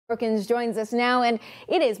Brookins joins us now, and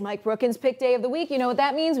it is Mike Brookins' pick day of the week. You know what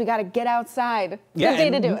that means? We got to get outside. Yeah, Good day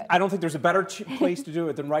to do it. I don't think there's a better place to do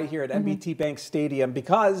it than right here at NBT Bank Stadium,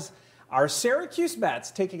 because our Syracuse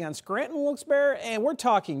Mets taking on Scranton Wilkes-Barre, and we're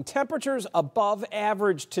talking temperatures above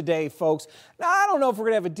average today, folks. Now, I don't know if we're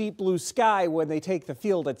going to have a deep blue sky when they take the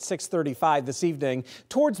field at 6:35 this evening.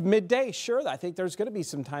 Towards midday, sure, I think there's going to be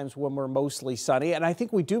some times when we're mostly sunny, and I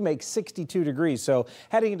think we do make 62 degrees. So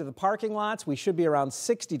heading into the parking lots, we should be around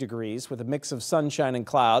 60 degrees with a mix of sunshine and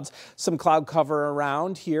clouds. Some cloud cover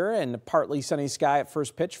around here and partly sunny sky at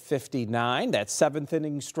first pitch, 59. That seventh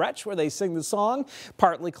inning stretch where they sing the song,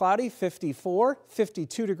 partly cloudy, 54,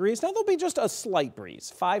 52 degrees. Now there'll be just a slight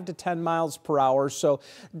breeze, 5 to 10 miles per hour. So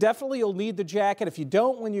definitely you'll need the jacket. If you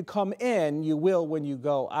don't when you come in, you will when you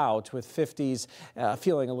go out, with 50s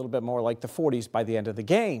feeling a little bit more like the 40s by the end of the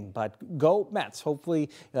game. But go Mets. Hopefully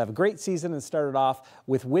you'll have a great season and start it off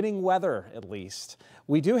with winning weather at least.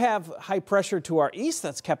 We do have high pressure to our east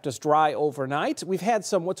that's kept us dry overnight. We've had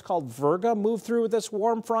some what's called virga move through with this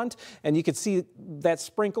warm front, and you can see that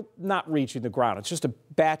sprinkle not reaching the ground. It's just a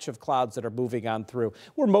batch of clouds that are moving on through.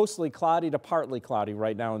 We're mostly cloudy to partly cloudy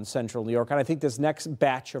right now in central New York, and I think this next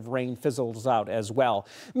batch of rain fizzles out as well.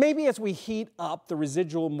 Maybe as we heat up, the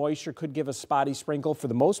residual moisture could give a spotty sprinkle. For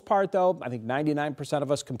the most part, though, I think 99%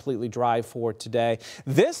 of us completely dry for today.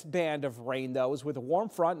 This band of rain, though, is with a warm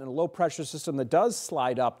front and a low pressure system that does slide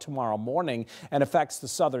up tomorrow morning and affects the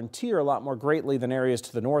southern tier a lot more greatly than areas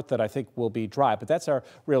to the north that I think will be dry. But that's our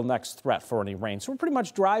real next threat for any rain. So we're pretty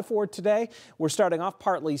much dry for today. We're starting off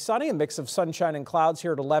partly sunny, a mix of sunshine and clouds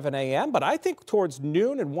here at 11 a.m. But I think towards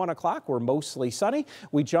noon and 1 o'clock, we're mostly sunny.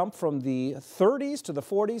 We jump from the 30s to the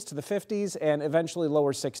 40s to the 50s and eventually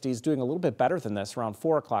lower 60s, doing a little bit better than this. Around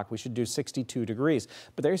 4 o'clock, we should do 62 degrees.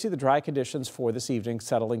 But there you see the dry conditions for this evening,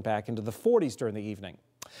 settling back into the 40s during the evening.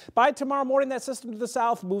 By tomorrow morning, that system to the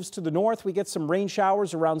south moves to the north. We get some rain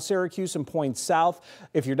showers around Syracuse and points south.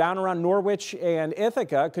 If you're down around Norwich and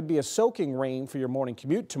Ithaca, it could be a soaking rain for your morning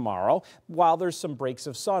commute tomorrow, while there's some breaks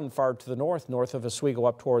of sun far to the north, north of Oswego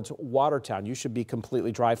up towards Watertown. You should be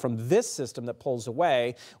completely dry from this system that pulls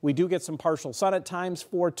away. We do get some partial sun at times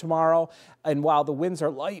for tomorrow, and while the winds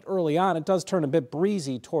are light early on, it does turn a bit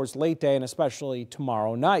breezy towards late day and especially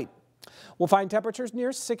tomorrow night. We'll find temperatures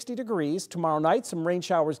near 60 degrees. Tomorrow night, some rain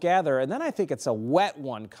showers gather, and then I think it's a wet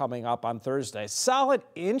one coming up on Thursday. Solid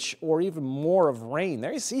inch or even more of rain.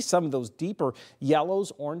 There you see some of those deeper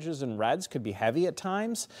yellows, oranges, and reds could be heavy at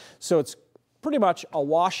times. So it's pretty much a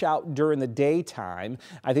washout during the daytime.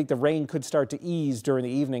 I think the rain could start to ease during the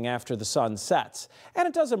evening after the sun sets. And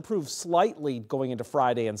it does improve slightly going into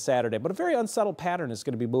Friday and Saturday, but a very unsettled pattern is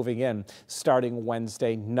going to be moving in starting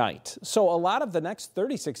Wednesday night. So a lot of the next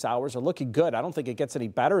 36 hours are looking good. I don't think it gets any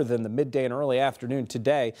better than the midday and early afternoon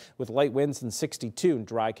today, with light winds and 62 and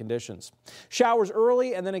dry conditions. Showers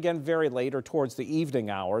early and then again very late or towards the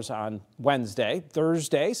evening hours on Wednesday.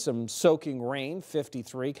 Thursday, some soaking rain,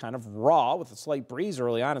 53, kind of raw with a slight breeze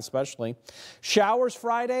early on especially. Showers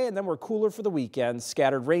Friday, and then we're cooler for the weekend.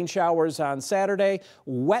 Scattered rain showers on Saturday,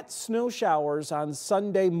 wet snow showers on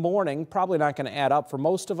Sunday morning. Probably not going to add up for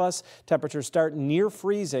most of us. Temperatures start near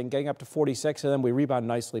freezing, getting up to 46, and then we rebound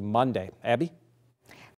nicely Monday. Abby?